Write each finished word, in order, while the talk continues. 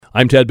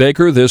I'm Ted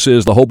Baker. This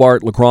is the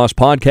Hobart Lacrosse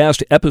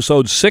Podcast,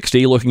 episode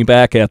 60, looking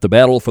back at the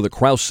battle for the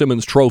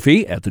Krause-Simmons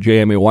Trophy at the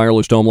JMA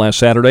Wireless Dome last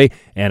Saturday,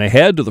 and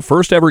ahead to the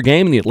first ever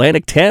game in the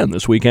Atlantic 10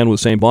 this weekend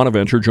with St.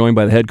 Bonaventure, joined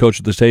by the head coach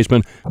of the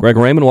Statesmen, Greg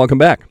Raymond. Welcome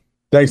back.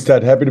 Thanks,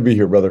 Ted. Happy to be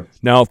here, brother.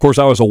 Now, of course,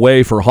 I was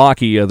away for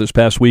hockey this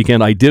past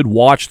weekend. I did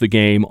watch the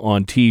game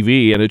on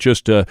TV, and it's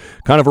just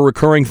kind of a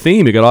recurring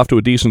theme. You got off to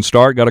a decent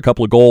start, got a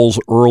couple of goals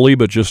early,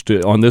 but just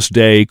on this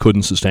day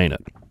couldn't sustain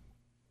it.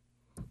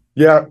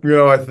 Yeah,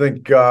 I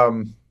think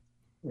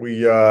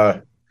we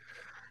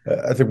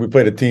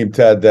played a team,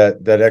 Ted,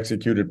 that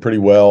executed pretty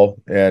well,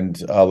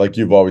 and like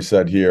you've always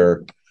said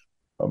here,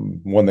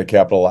 one that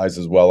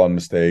capitalizes well on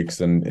mistakes,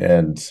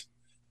 and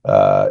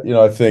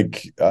I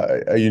think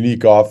a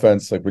unique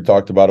offense, like we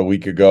talked about a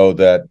week ago,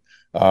 that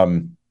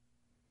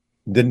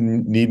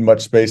didn't need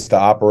much space to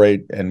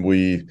operate, and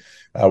we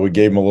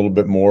gave them a little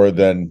bit more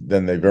than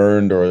they've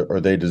earned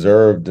or they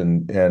deserved,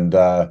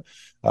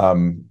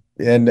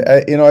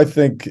 I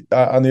think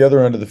on the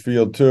other end of the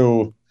field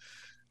too,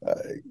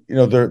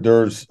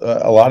 there's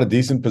a lot of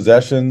decent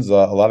possessions, a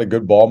lot of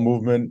good ball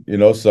movement,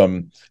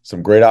 some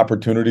great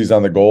opportunities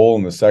on the goal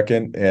in the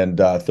second and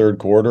third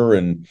quarter,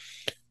 and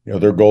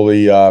their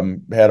goalie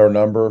had our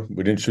number.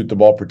 We didn't shoot the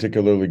ball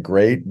particularly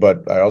great,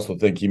 but I also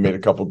think he made a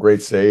couple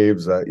great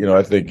saves. I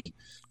think if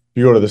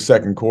you go to the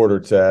second quarter,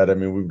 Ted,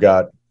 we've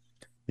got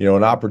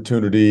an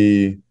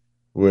opportunity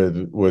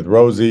with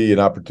Rosie, an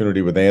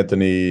opportunity with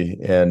Anthony,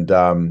 and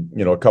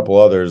a couple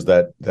others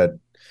that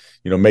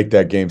make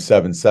that game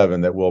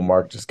 7-7 that Will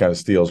Mark just kind of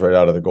steals right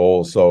out of the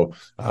goal. So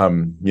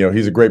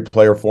he's a great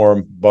player for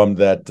him. Bummed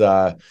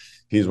that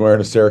he's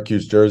wearing a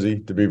Syracuse jersey,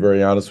 to be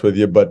very honest with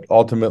you. But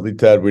ultimately,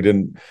 Ted,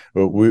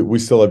 we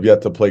still have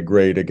yet to play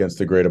great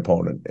against a great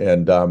opponent,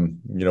 and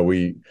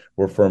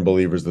we're firm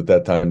believers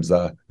that time's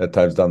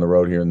down the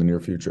road here in the near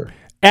future.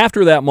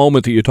 After that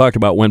moment that you talked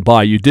about went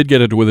by, you did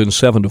get it to within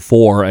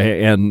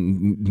 7-4,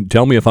 and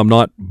tell me if I'm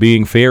not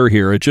being fair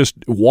here. It just,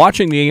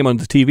 watching the game on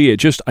the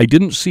TV, I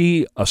didn't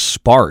see a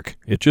spark.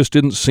 It just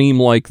didn't seem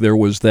like there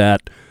was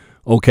that,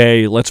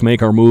 okay, let's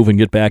make our move and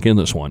get back in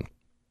this one.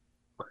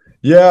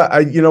 Yeah,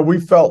 we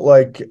felt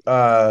like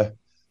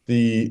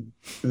the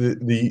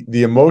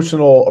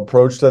emotional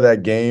approach to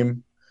that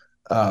game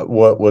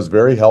was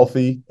very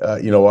healthy.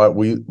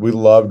 We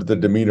loved the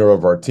demeanor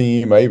of our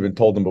team. I even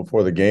told them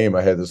before the game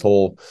I had this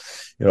whole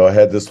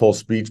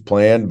speech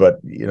planned, but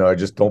I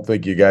just don't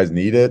think you guys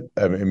need it.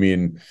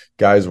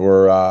 Guys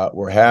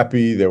were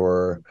happy. They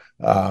were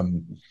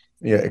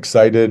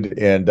excited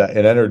and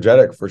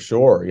energetic for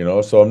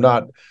sure. So I'm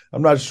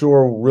not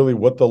sure really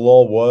what the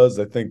lull was.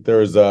 I think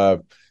there's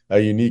a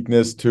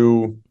uniqueness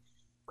to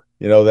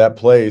that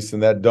place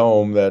and that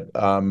dome that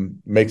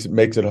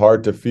makes it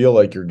hard to feel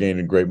like you're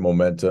gaining great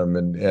momentum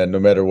and no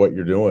matter what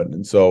you're doing.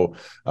 And so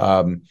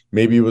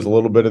maybe it was a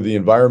little bit of the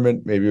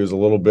environment, maybe it was a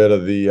little bit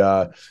of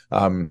the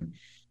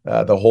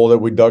hole that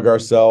we dug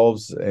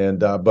ourselves, and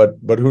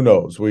but who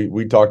knows?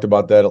 We talked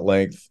about that at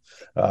length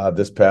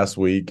this past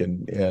week,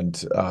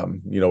 and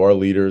our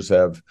leaders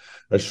have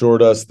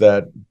assured us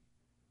that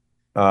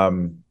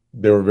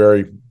they were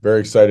very, very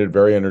excited,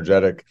 very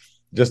energetic.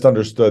 Just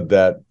understood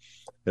that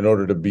in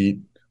order to beat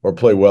or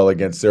play well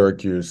against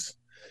Syracuse,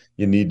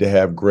 you need to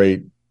have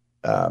great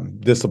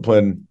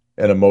discipline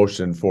and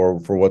emotion for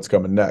what's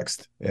coming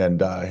next.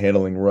 And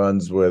handling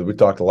runs we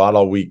talked a lot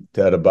all week,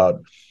 Ted,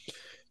 about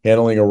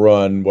handling a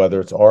run, whether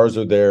it's ours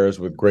or theirs,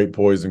 with great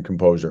poise and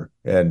composure,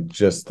 and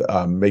just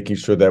making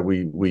sure that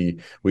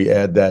we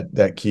add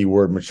that key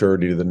word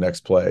maturity to the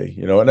next play.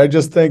 And I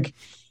just think,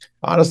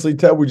 honestly,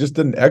 Ted, we just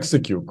didn't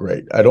execute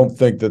great. I don't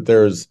think that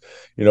there's,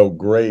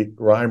 great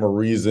rhyme or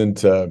reason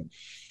to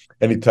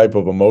any type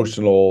of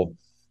emotional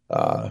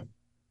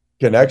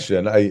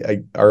connection.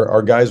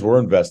 Our guys were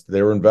invested.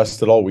 They were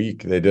invested all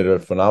week. They did a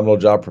phenomenal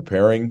job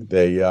preparing.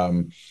 They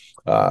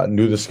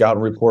knew the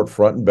scouting report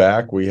front and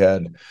back. We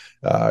had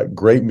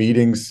great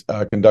meetings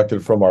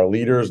conducted from our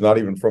leaders, not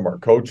even from our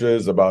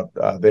coaches. About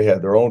they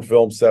had their own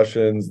film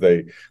sessions.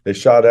 They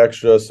shot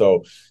extra.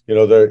 So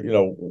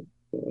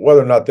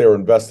whether or not they were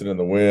invested in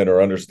the win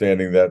or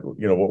understanding that,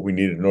 what we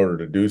needed in order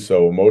to do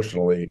so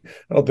emotionally,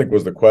 I don't think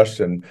was the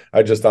question.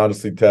 I just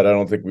honestly, Ted, I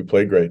don't think we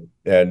played great.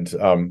 And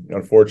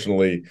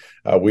unfortunately,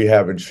 we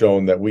haven't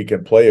shown that we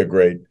can play a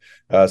great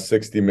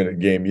 60-minute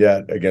game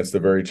yet against a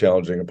very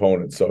challenging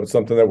opponent. So it's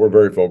something that we're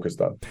very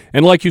focused on.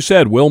 And like you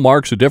said, Will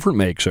Mark's a difference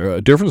maker.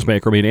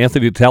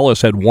 Anthony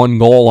Tellis had 1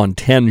 goal on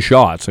 10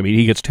 shots.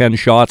 He gets 10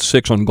 shots,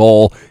 6 on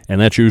goal,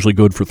 and that's usually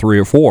good for 3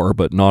 or 4,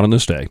 but not on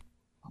this day.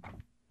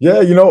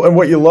 Yeah, and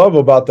what you love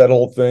about that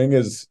whole thing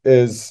is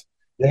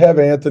you have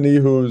Anthony,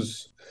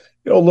 who's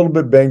a little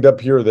bit banged up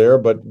here or there,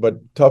 but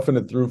toughing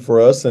it through for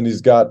us, and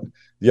he's got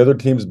the other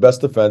team's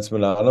best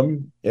defenseman on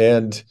him,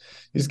 and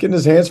he's getting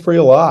his hands free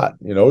a lot.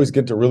 He's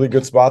getting to really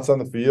good spots on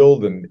the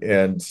field,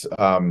 and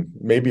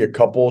maybe a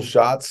couple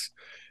shots,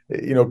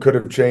 could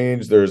have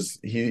changed.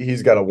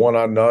 He's got a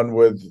 1-on-none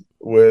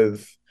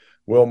with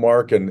Will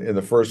Mark in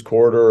the first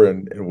quarter,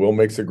 and Will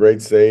makes a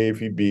great save.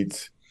 He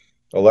beats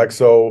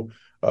Alexo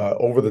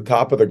over the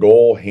top of the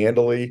goal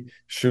handily,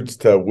 shoots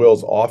to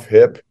Will's off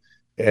hip,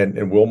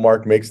 and Will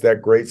Mark makes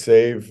that great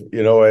save,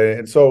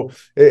 and so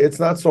it's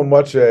not so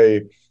much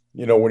when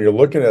you're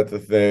looking at the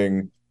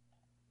thing,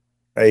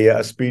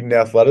 a speed and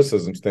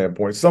athleticism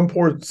standpoint. Some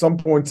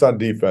points on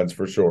defense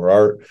for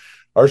sure.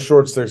 Our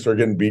short sticks are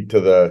getting beat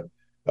to the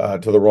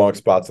wrong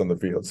spots on the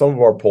field. Some of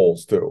our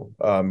poles too,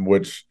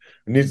 which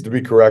needs to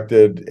be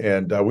corrected,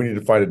 and we need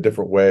to find a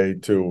different way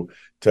to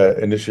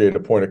initiate a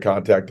point of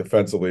contact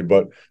defensively.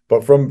 But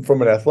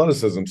from an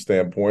athleticism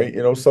standpoint,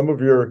 some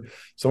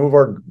of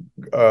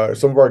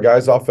our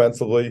guys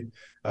offensively,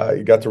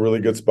 you got to really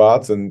good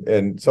spots,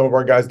 and some of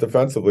our guys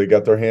defensively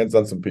got their hands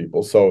on some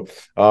people. So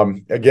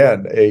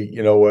again,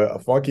 a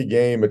funky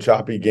game, a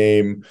choppy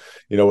game,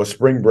 a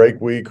spring break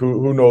week.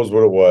 Who knows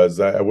what it was?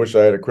 I wish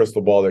I had a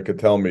crystal ball that could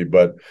tell me.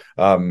 But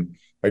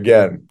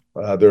again,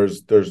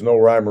 there's no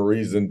rhyme or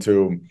reason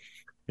to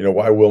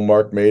why Will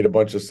Mark made a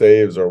bunch of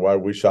saves, or why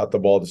we shot the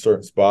ball to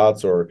certain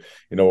spots, or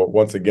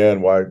once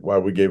again why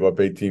we gave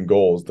up 18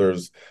 goals.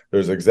 There's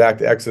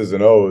exact X's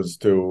and O's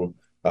to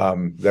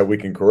that we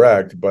can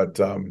correct, but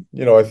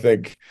I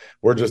think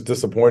we're just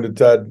disappointed,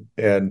 Ted,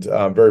 and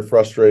very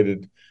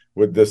frustrated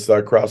with this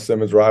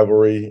Cross-Simmons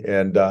rivalry,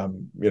 and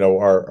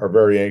are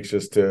very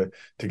anxious to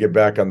get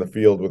back on the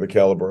field with a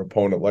caliber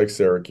opponent like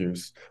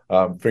Syracuse.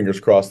 Fingers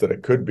crossed that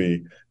it could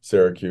be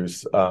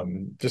Syracuse,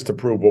 just to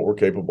prove what we're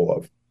capable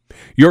of.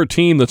 You're a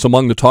team that's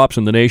among the tops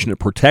in the nation at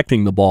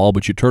protecting the ball,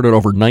 but you turned it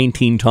over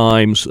 19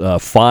 times,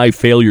 5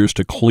 failures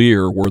to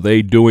clear. Were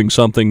they doing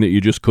something that you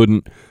just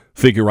couldn't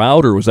figure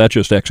out, or was that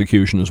just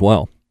execution as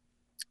well?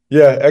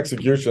 Yeah,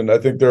 execution. I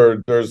think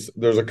there's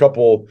a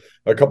couple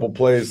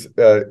plays,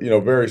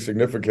 very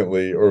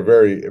significantly or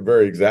very,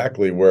 very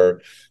exactly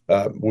where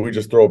we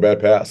just throw a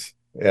bad pass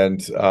and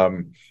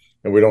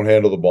we don't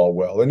handle the ball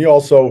well. And you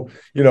also,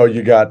 you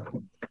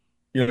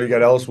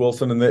got Ellis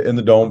Wilson in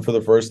the dome for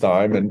the first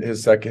time, and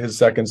his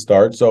second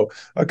start. So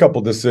a couple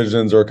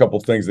decisions or a couple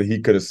things that he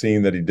could have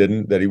seen that he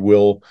didn't, that he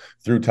will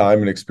through time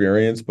and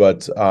experience.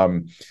 But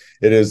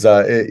it is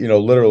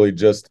literally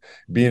just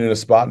being in a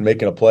spot and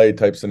making a play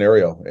type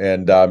scenario,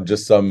 and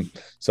just some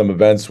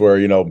events where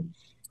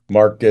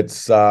Mark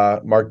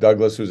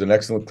Douglas, who's an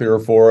excellent clearer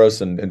for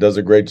us and does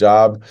a great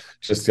job,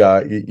 just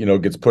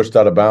gets pushed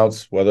out of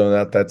bounds. Whether or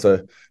not that's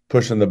a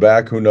push in the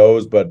back, who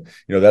knows? But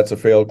that's a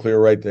failed clear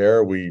right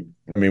there. We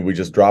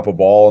just drop a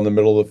ball in the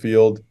middle of the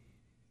field.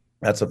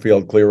 That's a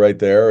failed clear right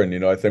there.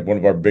 And I think one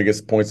of our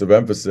biggest points of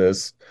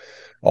emphasis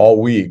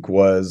all week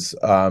was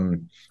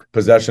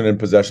possession and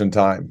possession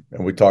time.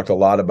 And we talked a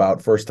lot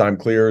about first time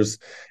clears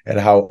and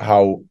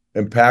how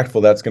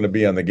impactful that's going to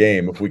be on the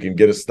game if we can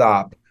get a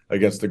stop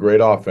against a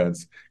great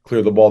offense,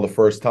 clear the ball the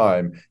first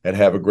time, and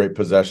have a great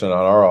possession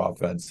on our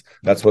offense.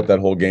 That's what that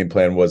whole game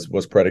plan was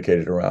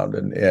predicated around,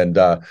 and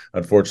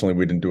unfortunately,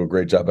 we didn't do a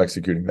great job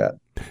executing that.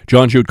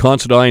 John Jude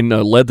Considine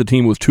led the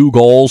team with 2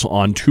 goals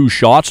on 2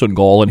 shots on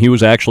goal, and he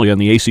was actually on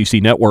the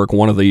ACC network,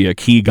 one of the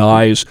key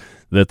guys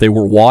that they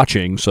were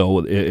watching. So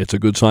it's a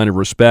good sign of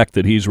respect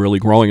that he's really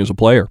growing as a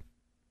player.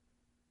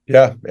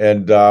 Yeah,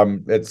 and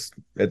it's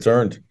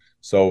earned.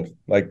 So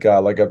like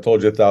I've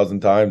told you 1,000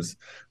 times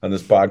on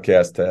this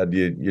podcast, Ted,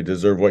 you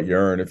deserve what you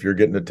earn. If you're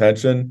getting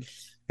attention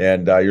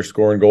and you're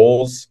scoring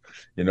goals,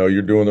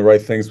 you're doing the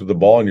right things with the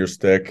ball in your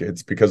stick,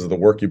 it's because of the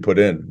work you put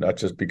in, not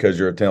just because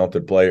you're a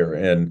talented player.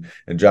 And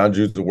John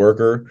Jude's the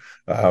worker.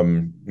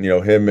 Him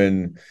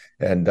and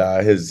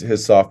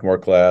his sophomore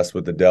class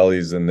with the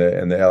Delis and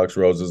the Alex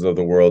Roses of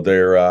the world,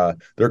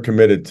 they're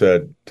committed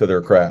to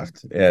their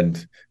craft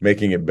and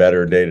making it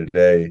better day to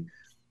day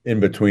in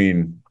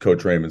between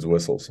Coach Raymond's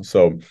whistles.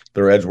 So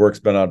their edge work's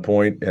been on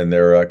point, and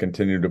they're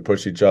continuing to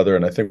push each other.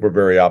 And I think we're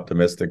very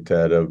optimistic,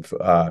 Ted, of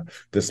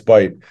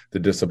despite the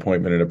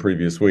disappointment in a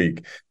previous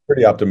week,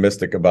 pretty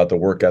optimistic about the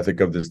work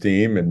ethic of this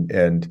team.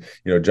 And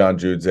John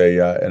Jude's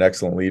an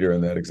excellent leader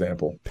in that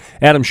example.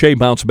 Adam Shea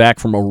bounced back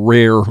from a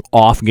rare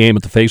off game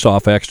at the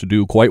Face-Off X to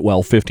do quite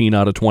well, 15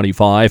 out of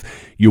 25.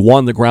 You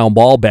won the ground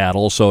ball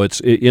battle, so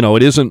it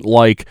isn't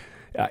like,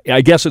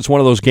 I guess it's one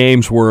of those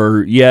games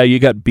where, yeah, you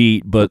got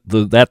beat, but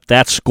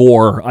that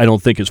score I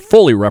don't think is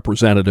fully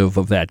representative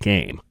of that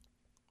game.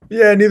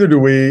 Yeah, neither do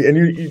we.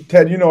 And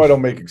Ted, I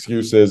don't make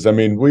excuses. I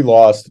mean, we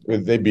lost;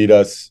 they beat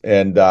us,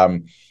 and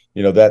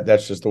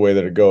that's just the way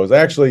that it goes.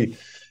 Actually,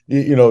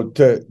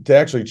 to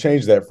actually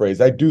change that phrase,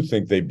 I do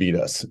think they beat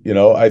us.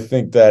 I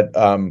think that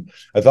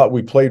I thought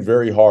we played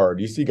very hard.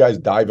 You see guys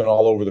diving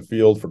all over the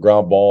field for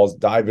ground balls,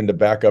 diving to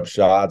backup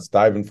shots,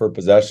 diving for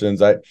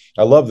possessions. I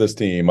love this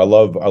team. I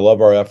love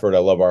our effort. I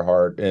love our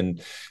heart,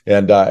 and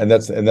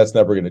that's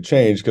never going to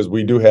change, because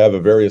we do have a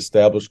very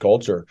established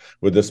culture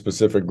with this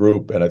specific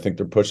group, and I think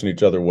they're pushing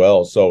each other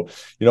well. So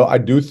I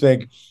do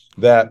think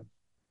that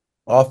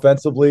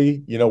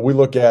offensively, we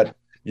look at.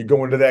 You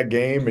go into that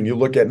game and you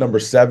look at number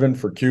 7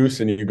 for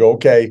Cuse and you go,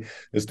 okay,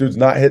 this dude's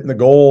not hitting the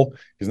goal.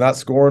 He's not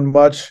scoring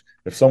much.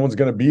 If someone's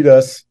going to beat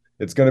us,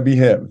 it's going to be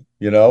him.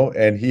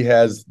 and he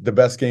has the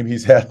best game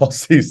he's had all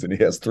season.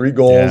 He has 3 Yeah.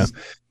 goals.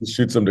 He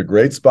shoots them to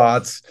great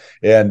spots,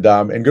 and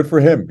good for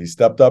him. He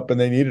stepped up and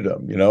they needed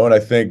him, and I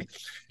think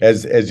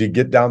as you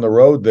get down the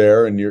road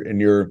there and you're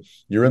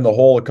in the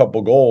hole a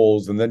couple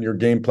goals, and then your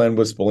game plan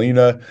with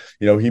Spalina,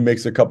 he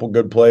makes a couple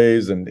good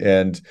plays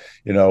and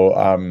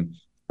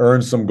earn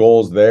some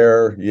goals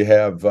there. You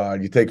have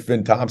you take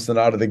Finn Thompson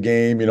out of the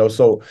game,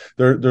 so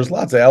there's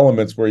lots of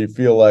elements where you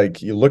feel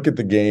like you look at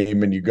the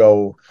game and you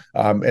go,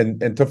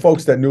 and to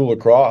folks that knew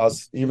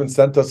lacrosse even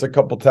sent us a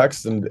couple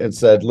texts and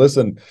said,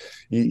 listen,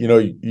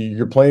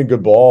 you're playing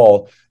good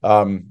ball.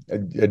 I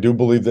do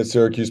believe that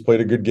Syracuse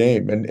played a good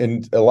game, and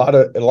in a lot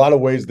of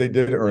ways they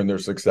did earn their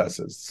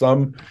successes.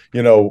 Some,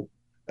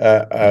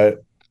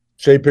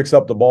 Shea picks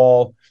up the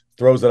ball,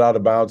 throws it out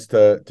of bounds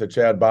to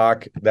Chad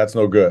Bach. That's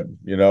no good.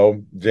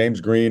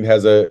 James Green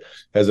has an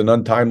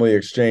untimely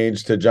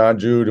exchange to John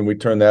Jude, and we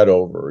turn that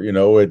over.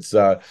 It's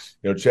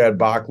Chad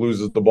Bach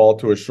loses the ball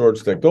to a short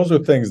stick. Those are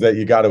things that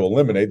you got to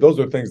eliminate. Those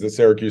are things that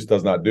Syracuse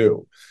does not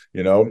do.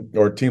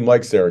 Or a team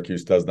like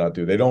Syracuse does not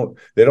do. They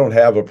don't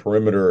have a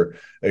perimeter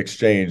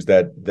exchange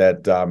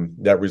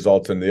that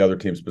results in the other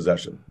team's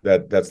possession.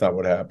 That's not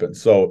what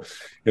happens. So,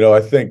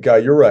 I think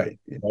you're right.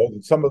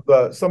 Some of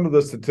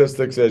the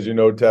statistics, as you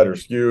know, Ted, are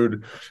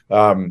skewed.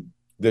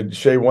 Did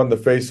Shea won the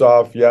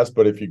faceoff? Yes,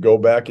 but if you go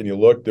back and you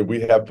look, did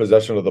we have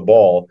possession of the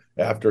ball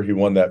after he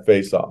won that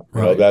faceoff?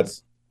 Right.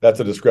 That's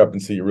a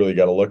discrepancy you really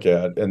got to look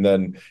at. And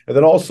then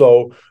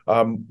also,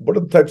 what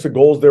are the types of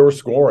goals they were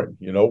scoring?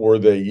 Were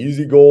they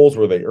easy goals?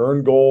 Were they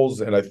earned goals?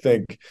 And I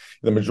think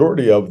the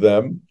majority of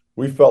them,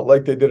 we felt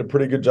like they did a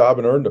pretty good job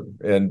and earned them.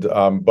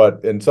 And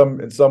but in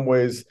some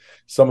ways,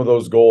 some of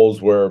those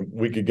goals where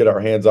we could get our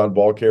hands on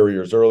ball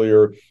carriers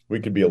earlier, we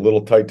could be a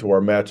little tight to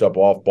our matchup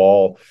off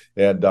ball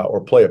and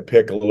or play a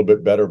pick a little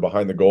bit better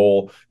behind the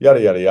goal,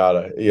 yada yada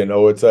yada.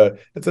 It's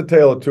a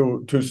tale of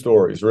two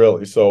stories,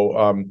 really.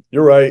 So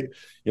you're right.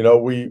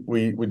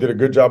 We did a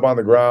good job on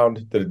the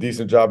ground, did a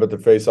decent job at the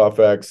faceoff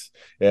X,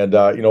 and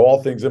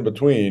all things in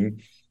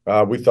between.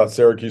 We thought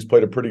Syracuse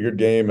played a pretty good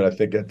game, and I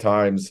think at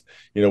times,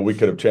 we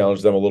could have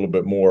challenged them a little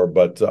bit more.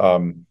 But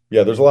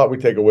there's a lot we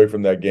take away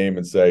from that game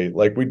and say,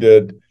 like we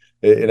did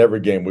in every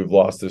game we've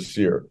lost this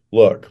year.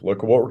 Look at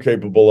what we're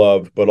capable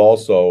of, but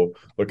also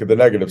look at the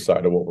negative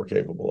side of what we're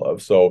capable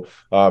of. So,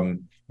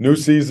 new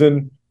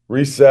season,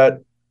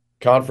 reset,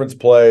 conference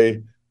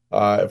play.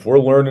 If we're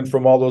learning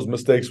from all those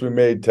mistakes we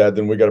made, Ted,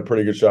 then we got a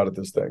pretty good shot at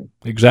this thing.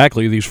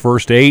 Exactly. These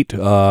first 8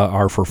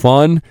 are for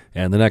fun,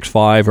 and the next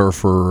 5 are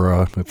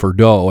for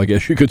dough, I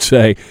guess you could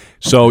say.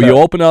 So you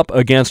open up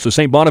against the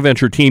St.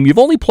 Bonaventure team. You've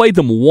only played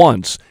them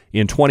once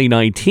in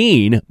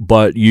 2019,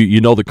 but you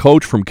know the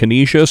coach from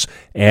Canisius,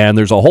 and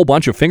there's a whole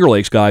bunch of Finger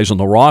Lakes guys on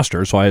the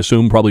roster, so I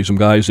assume probably some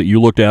guys that you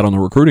looked at on the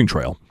recruiting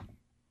trail.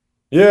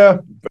 Yeah,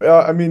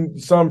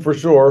 some for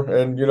sure.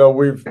 And,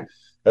 we've –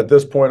 at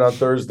this point on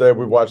Thursday,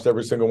 we've watched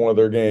every single one of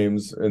their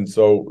games. And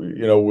so,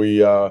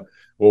 we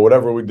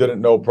whatever we didn't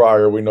know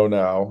prior, we know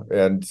now.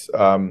 And,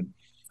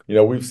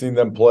 we've seen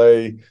them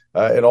play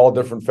in all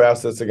different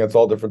facets against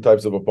all different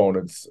types of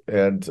opponents.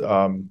 And,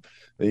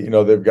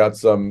 they've got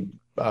some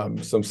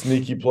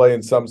sneaky play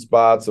in some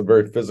spots, a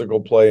very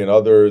physical play in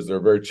others. They're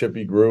a very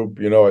chippy group.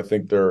 I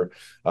think they're,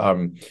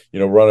 run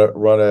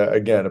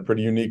a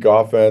pretty unique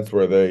offense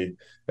where they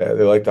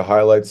like to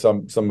highlight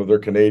some of their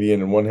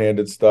Canadian and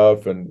one-handed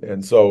stuff,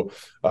 and so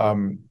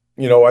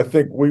I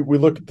think we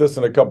look at this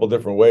in a couple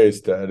different ways,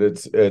 Ted.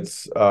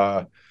 It's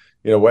when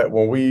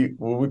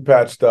we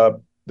patched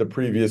up the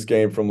previous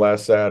game from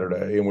last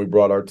Saturday and we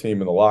brought our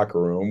team in the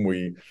locker room,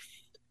 we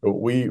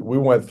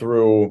went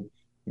through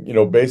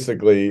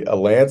basically a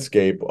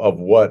landscape of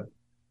what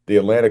the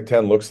Atlantic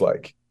 10 looks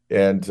like,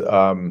 and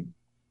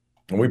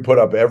we put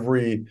up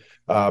every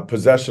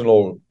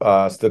possessional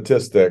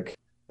statistic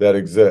that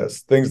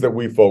exists, things that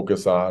we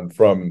focus on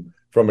from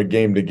a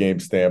game-to-game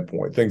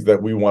standpoint, things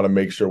that we want to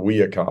make sure we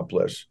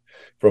accomplish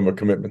from a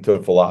commitment to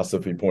the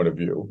philosophy point of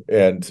view.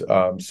 And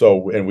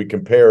and we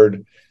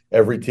compared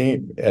every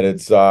team, and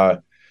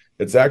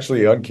it's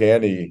actually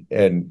uncanny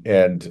and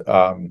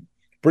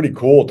pretty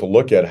cool to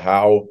look at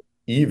how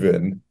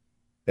even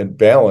and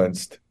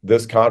balanced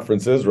this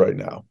conference is right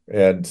now.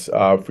 And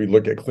if we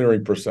look at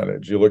clearing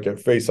percentage, you look at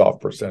face-off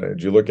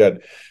percentage, you look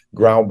at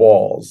ground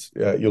balls,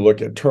 you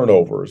look at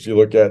turnovers, you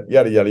look at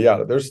yada yada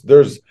yada.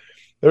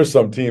 There's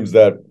some teams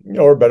that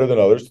are better than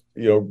others.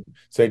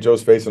 St.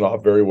 Joe's facing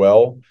off very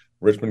well.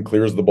 Richmond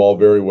clears the ball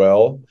very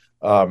well.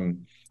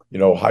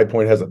 High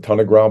Point has a ton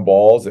of ground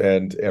balls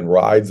and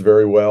rides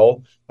very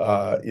well.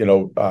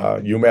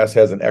 UMass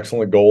has an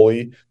excellent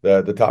goalie,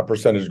 the top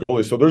percentage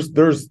goalie. So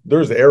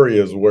there's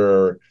areas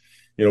where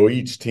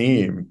each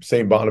team,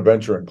 St.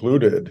 Bonaventure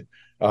included,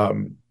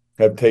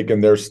 have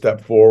taken their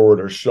step forward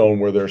or shown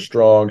where they're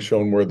strong,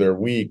 shown where they're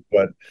weak.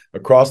 But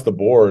across the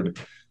board,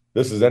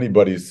 this is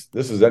anybody's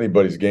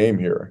game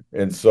here.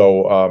 And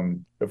so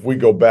if we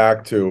go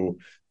back to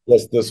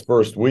just this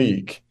first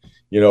week,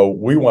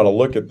 we want to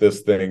look at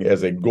this thing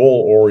as a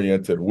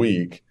goal-oriented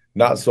week,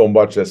 not so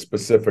much a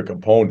specific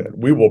opponent.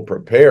 We will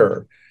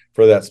prepare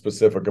for that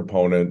specific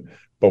opponent.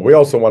 But we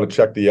also want to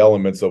check the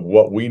elements of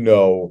what we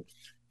know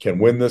can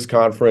win this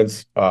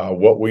conference,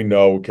 what we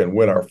know can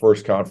win our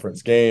first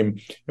conference game,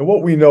 and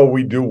what we know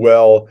we do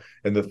well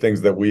and the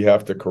things that we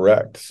have to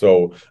correct.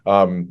 So,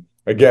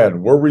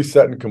 again, we're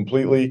resetting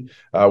completely.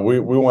 We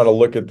want to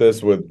look at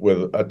this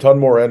with a ton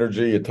more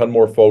energy, a ton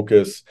more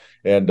focus,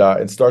 and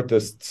start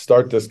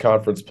this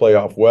conference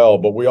playoff well.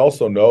 But we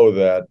also know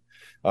that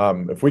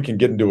if we can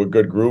get into a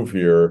good groove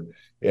here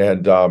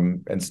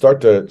and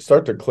start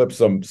to clip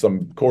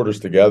some quarters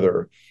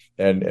together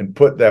and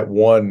put that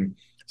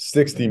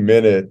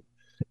 60-minute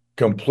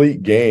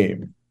complete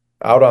game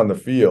out on the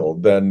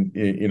field, then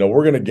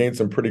we're going to gain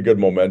some pretty good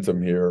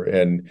momentum here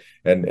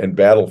and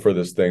battle for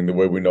this thing the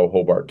way we know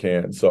Hobart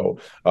can. So,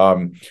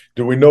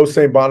 do we know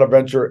St.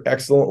 Bonaventure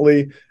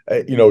excellently?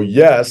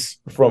 Yes,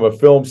 from a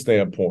film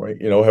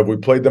standpoint. Have we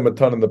played them a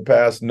ton in the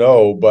past?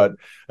 No, but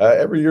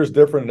every year's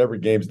different and every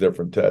game's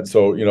different, Ted.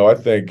 So, I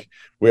think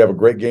we have a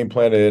great game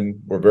plan in.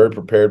 We're very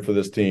prepared for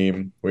this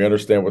team. We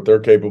understand what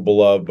they're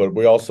capable of, but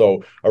we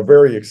also are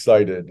very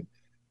excited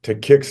to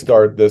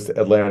kickstart this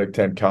Atlantic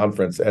 10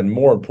 conference. And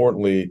more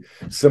importantly,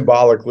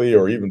 symbolically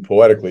or even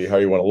poetically, how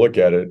you want to look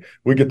at it,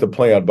 we get to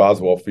play on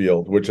Boswell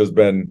Field, which has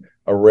been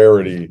a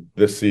rarity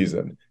this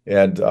season.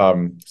 And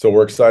so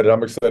we're excited.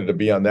 I'm excited to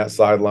be on that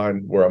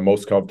sideline where I'm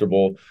most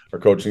comfortable. Our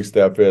coaching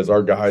staff is,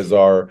 our guys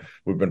are.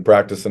 We've been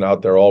practicing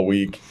out there all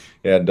week.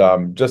 And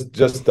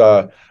just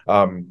a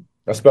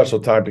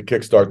special time to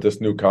kickstart this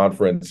new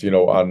conference,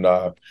 on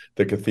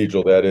the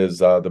cathedral that is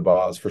the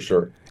Boz, for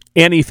sure.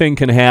 Anything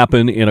can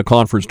happen in a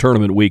conference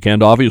tournament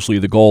weekend. Obviously,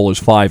 the goal is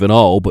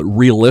 5-0, but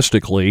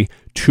realistically,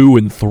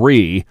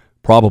 2-3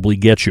 probably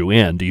gets you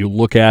in. Do you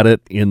look at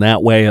it in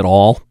that way at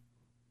all?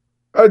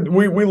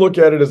 We look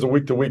at it as a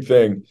week-to-week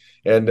thing,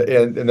 and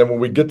then when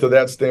we get to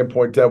that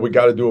standpoint, Ted, we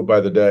got to do it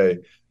by the day.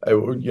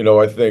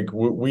 I think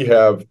we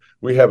have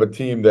a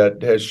team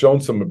that has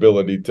shown some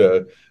ability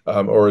to,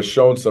 or has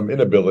shown some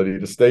inability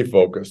to stay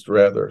focused,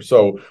 rather.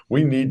 So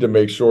we need to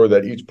make sure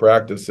that each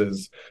practice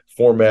is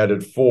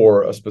formatted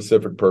for a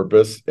specific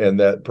purpose, and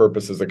that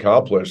purpose is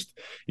accomplished,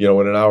 in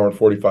an hour and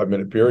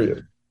 45-minute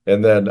period.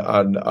 And then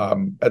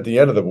on at the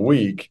end of the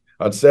week,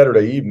 on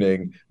Saturday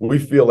evening, we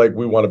feel like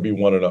we want to be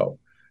 1-0.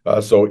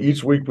 So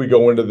each week we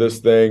go into this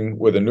thing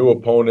with a new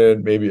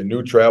opponent, maybe a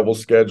new travel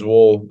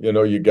schedule.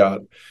 You got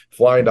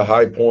flying to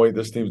High Point.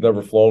 This team's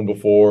never flown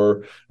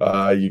before.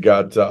 You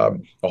got a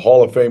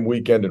Hall of Fame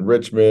weekend in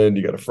Richmond.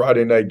 You got a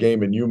Friday night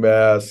game in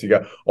UMass. You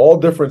got all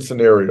different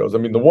scenarios. I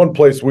mean, the one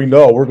place we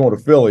know we're going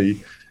to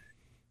Philly,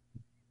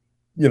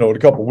 in a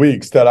couple of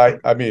weeks. That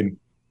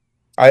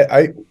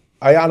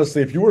I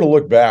honestly, if you were to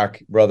look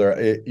back, brother,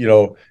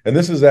 and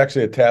this is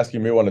actually a task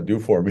you may want to do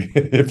for me.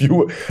 If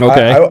you,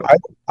 okay,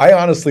 I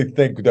honestly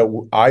think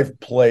that I've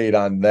played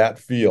on that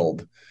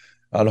field,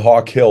 on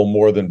Hawk Hill,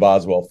 more than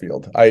Boswell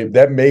Field.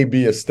 That may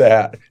be a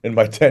stat in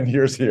my 10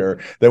 years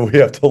here that we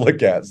have to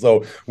look at.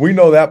 So we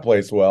know that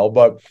place well.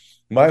 But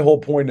my whole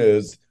point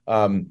is,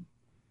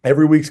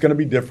 every week's going to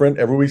be different.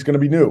 Every week's going to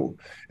be new,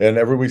 and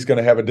every week's going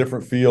to have a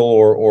different feel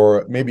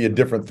or maybe a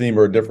different theme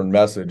or a different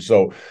message.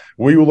 So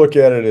we will look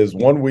at it as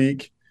 1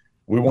 week.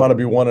 We want to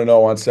be 1-0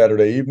 on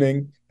Saturday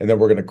evening, and then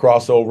we're going to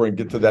cross over and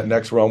get to that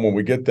next round when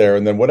we get there.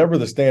 And then whatever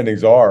the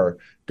standings are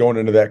going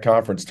into that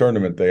conference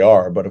tournament, they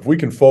are. But if we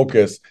can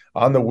focus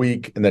on the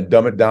week and then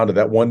dumb it down to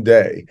that one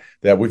day,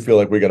 that we feel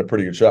like we got a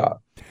pretty good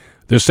shot.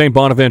 This St.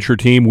 Bonaventure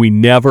team, we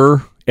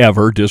never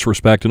ever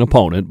disrespect an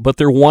opponent, but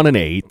they're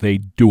 1-8. They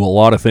do a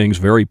lot of things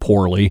very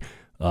poorly.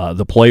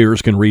 The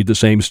players can read the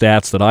same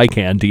stats that I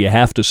can. Do you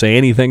have to say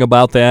anything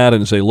about that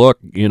and say, look,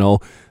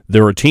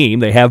 they're a team.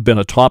 They have been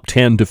a top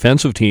 10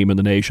 defensive team in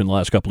the nation the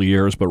last couple of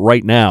years, but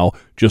right now,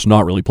 just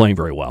not really playing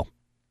very well.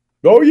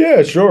 Oh,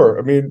 yeah, sure.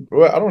 I mean,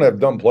 I don't have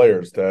dumb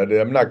players, Ted.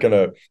 I'm not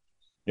going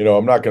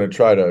to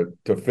try to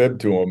fib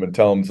to them and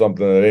tell them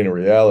something that ain't a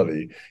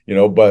reality,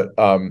 but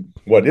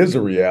what is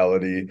a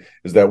reality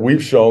is that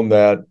we've shown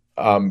that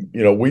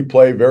we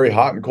play very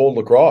hot and cold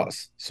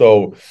lacrosse.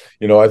 So,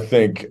 I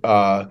think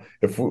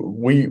if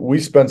we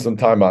spend some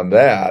time on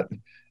that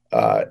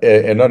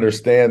and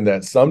understand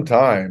that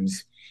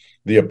sometimes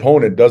the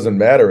opponent doesn't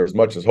matter as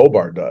much as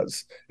Hobart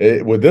does.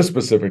 With this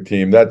specific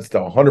team, that's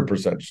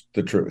 100%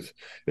 the truth.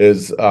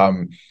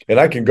 And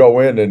I can go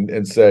in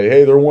and say,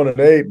 hey, they're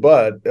 1-8,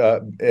 but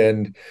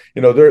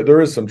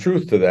there is some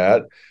truth to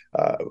that.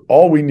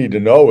 All we need to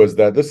know is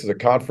that this is a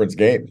conference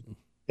game.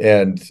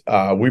 And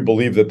we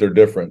believe that they're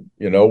different.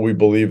 We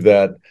believe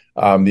that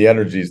the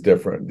energy is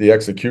different, the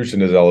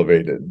execution is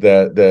elevated,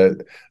 that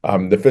the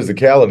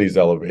physicality is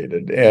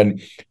elevated, and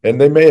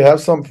they may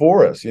have something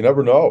for us. You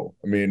never know.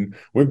 I mean,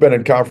 we've been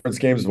in conference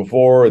games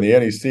before in the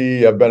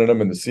NEC. I've been in them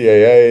in the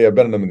CAA. I've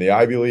been in them in the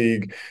Ivy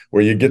League,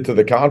 where you get to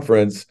the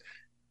conference,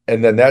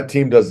 and then that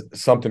team does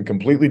something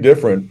completely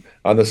different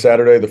on the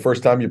Saturday, the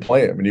first time you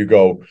play them, and you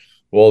go,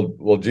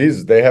 Well,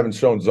 Jesus, they haven't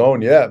shown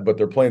zone yet, but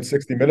they're playing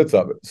 60 minutes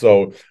of it.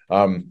 So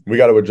we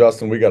got to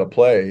adjust and we got to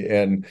play.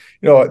 And,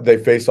 they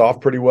face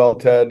off pretty well,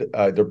 Ted.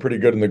 They're pretty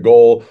good in the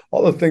goal,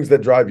 all the things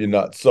that drive you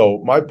nuts.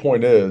 So my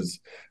point is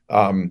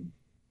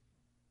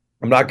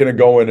I'm not going to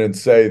go in and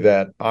say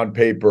that on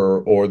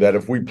paper or that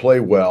if we play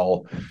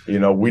well,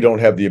 we don't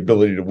have the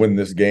ability to win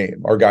this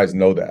game. Our guys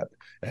know that.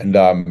 And,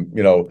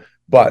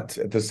 but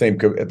at the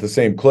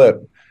same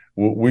clip,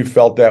 we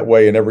felt that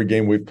way in every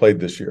game we've played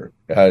this year.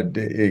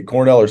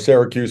 Cornell or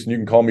Syracuse, and you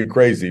can call me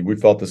crazy, we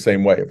felt the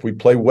same way. If we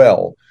play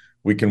well,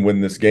 we can win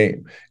this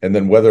game. And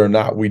then whether or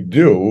not we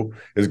do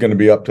is going to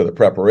be up to the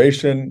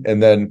preparation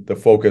and then the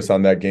focus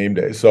on that game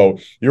day. So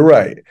you're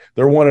right.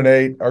 They're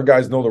 1-8. Our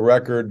guys know the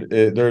record.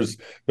 There's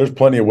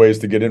plenty of ways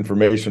to get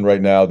information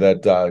right now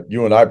that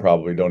you and I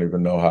probably don't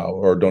even know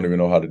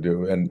how to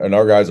do. And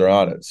our guys are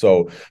on it.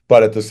 So,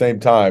 but at the same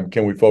time,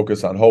 can we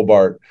focus on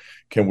Hobart?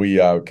 Can we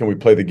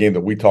play the game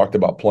that we talked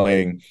about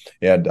playing,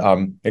 and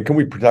can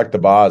we protect the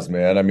Boz,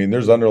 man? I mean,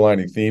 there's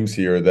underlining themes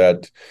here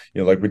that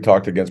like we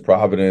talked against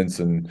Providence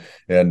and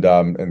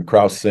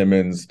Krause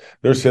Simmons.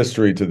 There's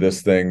history to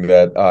this thing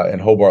that in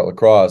Hobart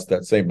Lacrosse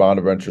that St.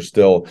 Bonaventure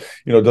still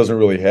doesn't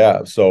really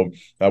have. So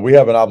we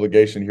have an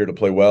obligation here to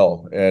play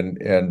well, and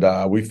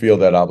we feel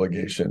that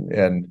obligation.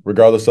 And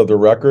regardless of the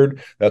record,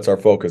 that's our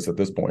focus at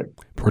this point.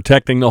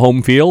 Protecting the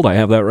home field. I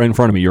have that right in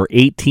front of me. You're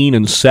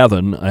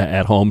 18-7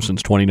 at home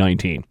since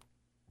 2019.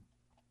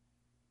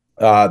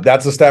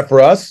 That's a stat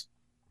for us?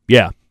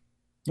 Yeah.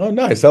 Oh,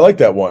 nice. I like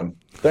that one.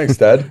 Thanks,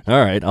 Ted. All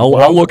right.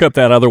 I'll look up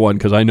that other one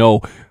because I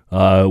know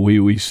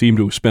we seem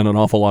to spend an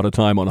awful lot of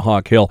time on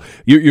Hawk Hill.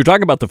 You're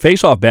talking about the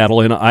face-off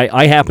battle, and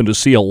I happened to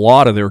see a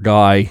lot of their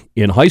guy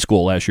in high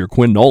school last year,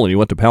 Quinn Nolan. He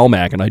went to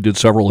Palmac, and I did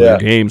several of their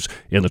games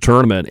in the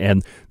tournament,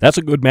 and that's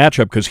a good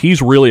matchup because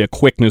he's really a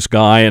quickness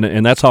guy,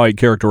 and that's how I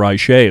characterize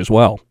Shea as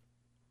well.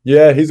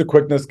 Yeah, he's a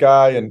quickness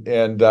guy, and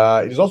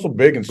he's also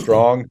big and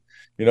strong.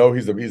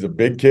 He's a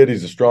big kid.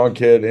 He's a strong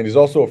kid, and he's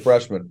also a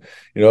freshman.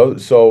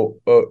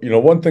 So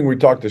one thing we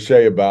talked to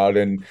Shea about,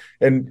 and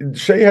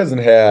Shea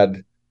hasn't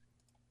had,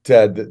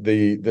 Ted,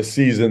 the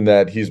season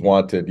that he's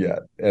wanted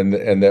yet,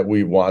 and that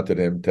we wanted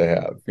him to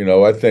have.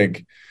 I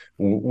think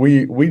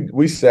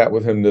we sat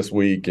with him this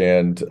week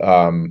and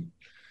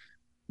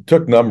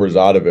took numbers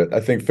out of it. I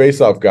think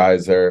face-off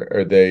guys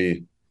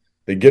they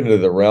get into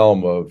the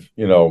realm of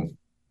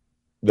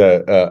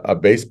a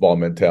baseball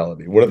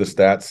mentality. What do the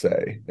stats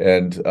say?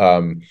 And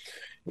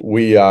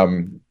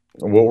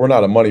we're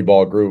not a money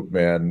ball group,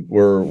 man.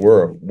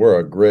 We're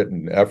a grit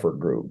and effort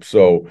group.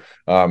 So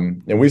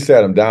and we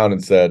sat him down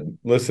and said,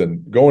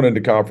 listen, going into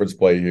conference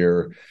play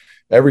here,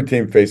 every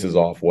team faces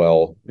off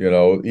well.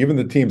 Even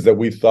the teams that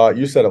we thought,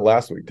 you said it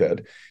last week,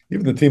 Ted,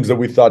 even the teams that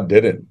we thought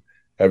didn't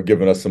have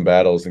given us some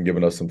battles and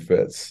given us some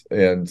fits.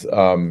 And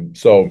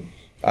so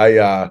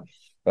I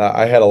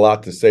had a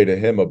lot to say to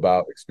him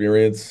about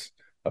experience,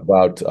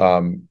 about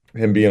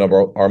him being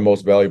our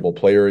most valuable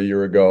player a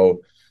year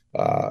ago.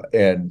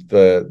 And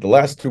the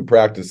last two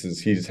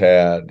practices he's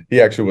had, he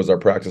actually was our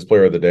practice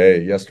player of the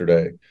day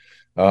yesterday,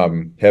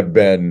 have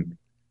been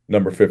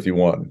number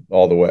 51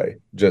 all the way.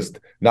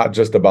 Not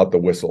just about the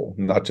whistle,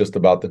 not just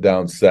about the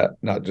down set,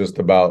 not just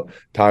about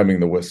timing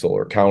the whistle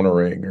or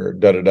countering or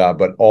da-da-da,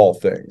 but all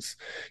things.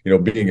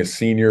 Being a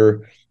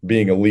senior,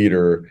 being a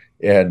leader,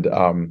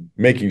 and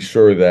making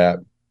sure that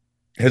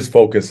his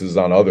focus is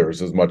on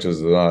others as much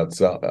as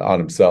on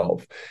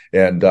himself.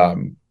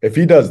 And if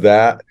he does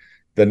that,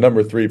 then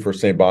number 3 for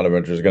St.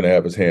 Bonaventure is going to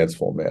have his hands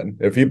full, man.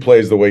 If he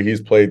plays the way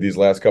he's played these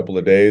last couple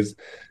of days,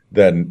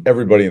 then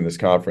everybody in this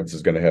conference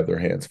is going to have their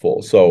hands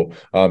full. So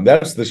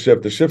that's the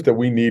shift. The shift that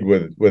we need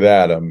with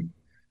Adam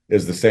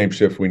is the same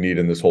shift we need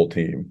in this whole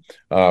team.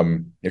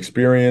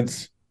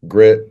 Experience,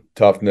 grit,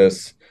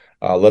 toughness.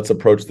 Let's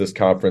approach this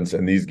conference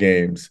and these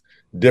games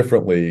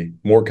differently,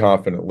 more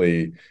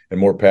confidently, and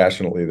more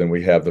passionately than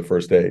we have the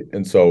first 8.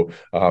 And so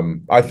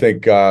I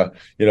think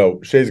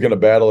Shea's going to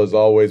battle as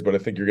always, but I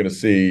think you're going to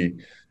see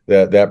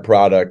that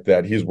product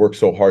that he's worked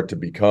so hard to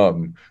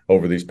become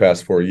over these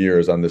past 4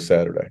 years on this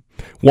Saturday.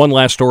 One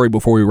last story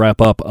before we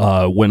wrap up.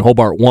 When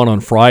Hobart won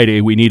on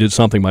Friday, we needed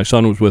something. My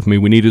son was with me.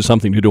 We needed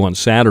something to do on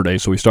Saturday,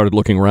 so we started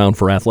looking around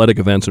for athletic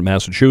events in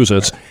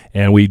Massachusetts,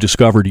 and we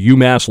discovered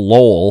UMass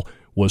Lowell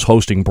was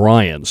hosting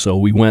Bryant. So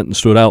we went and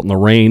stood out in the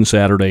rain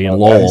Saturday in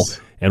Lowell.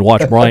 Nice. And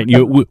watched Bryant.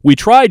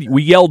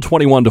 We yelled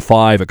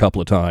 21-5 a couple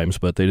of times,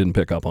 but they didn't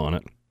pick up on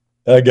it.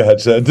 I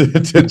gotcha.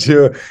 Did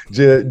you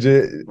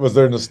was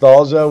there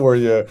nostalgia? Were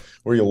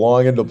you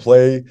longing to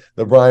play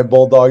the Bryant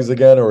Bulldogs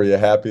again, or were you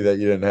happy that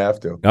you didn't have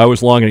to? I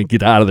was longing to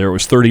get out of there. It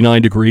was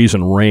 39 degrees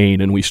and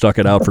rain, and we stuck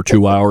it out for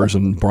 2 hours,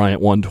 and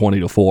Bryant won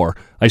 20-4.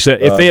 I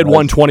said if they had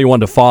won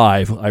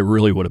 21-5, I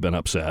really would have been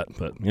upset.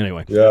 But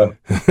anyway. Yeah,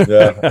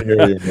 I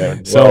hear you,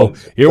 man. So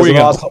here we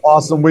go.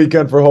 Awesome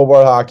weekend for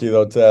Hobart hockey,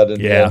 though, Ted.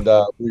 And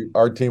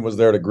our team was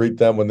there to greet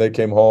them when they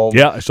came home.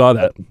 Yeah, I saw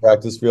that.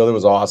 Practice field, it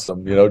was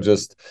awesome.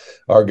 Just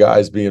our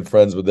guys being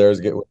friends with theirs,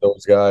 get with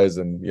those guys,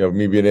 and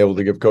me being able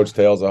to give Coach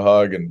Tails a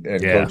hug and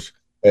Coach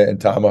and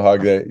Tom a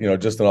hug. That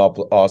just an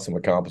awesome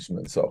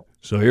accomplishment. So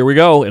here we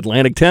go.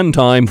 Atlantic 10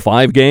 time.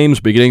 5 games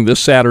beginning this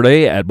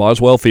Saturday at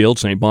Boswell Field.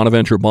 St.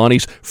 Bonaventure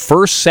Bonnie's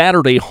first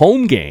Saturday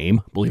home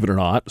game, believe it or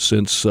not,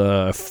 since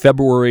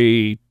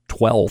February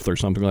 12th or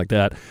something like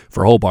that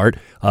for Hobart.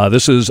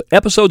 This is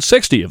episode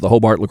 60 of the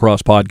Hobart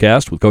Lacrosse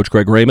Podcast with Coach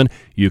Greg Raymond.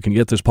 You can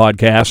get this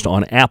podcast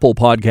on Apple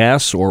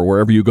Podcasts or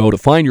wherever you go to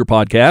find your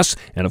podcasts,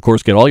 and of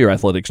course get all your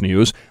athletics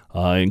news,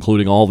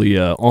 including all the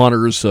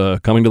honors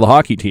coming to the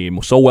hockey team.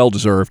 So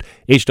well-deserved.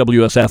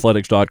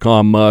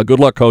 hwsathletics.com. Good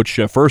luck, Coach.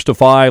 First to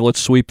 5, let's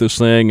sweep this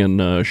thing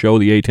and show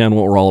the A-10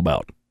 what we're all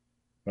about.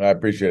 I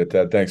appreciate it,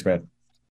 Ted. Thanks, man.